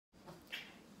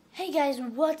Hey guys,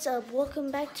 what's up?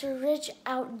 Welcome back to Rich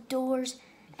Outdoors.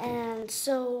 And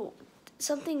so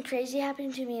something crazy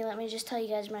happened to me. Let me just tell you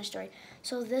guys my story.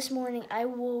 So this morning I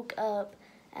woke up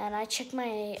and I checked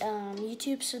my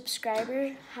YouTube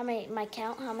subscriber, how many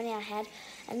I had.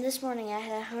 And this morning I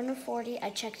had 140.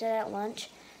 I checked it at lunch.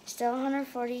 Still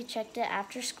 140. Checked it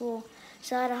after school.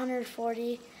 Still had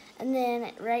 140. And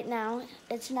then right now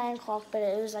it's 9 o'clock, but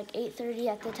it was like 8:30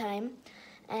 at the time.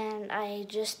 And I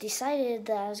just decided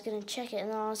that I was going to check it,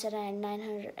 and then all of a sudden I had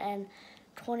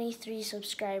 923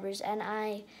 subscribers, and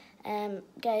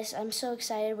guys, I'm so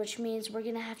excited, which means we're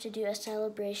going to have to do a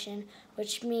celebration,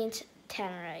 which means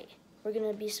Tannerite. We're going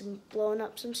to be blowing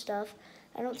up some stuff.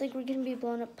 I don't think we're going to be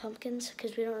blowing up pumpkins,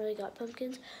 because we don't really got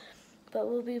pumpkins, but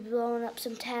we'll be blowing up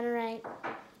some Tannerite,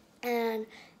 and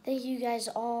thank you guys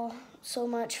all so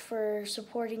much for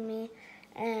supporting me,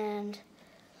 and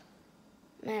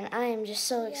man, I am just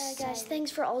so excited. Yeah, guys,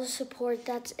 thanks for all the support.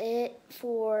 That's it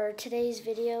for today's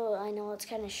video. I know it's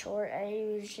kind of short.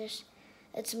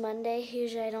 It's Monday.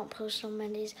 Usually I don't post on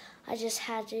Mondays. I just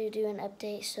had to do an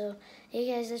update. So, hey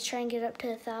guys, let's try and get up to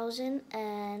 1,000.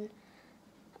 And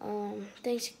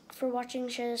thanks for watching.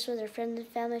 Share this with your friends and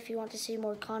family if you want to see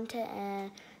more content. And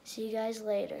see you guys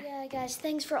later. Yeah, guys,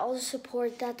 thanks for all the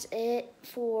support. That's it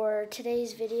for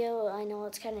today's video. I know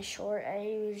it's kind of short.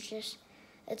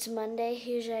 It's Monday.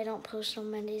 Usually I don't post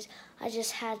on Mondays. I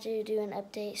just had to do an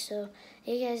update. So,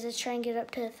 hey guys, let's try and get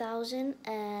up to 1,000.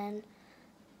 And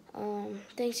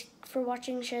thanks for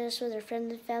watching. Share this with your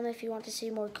friends and family if you want to see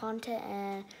more content.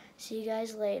 And see you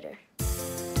guys later.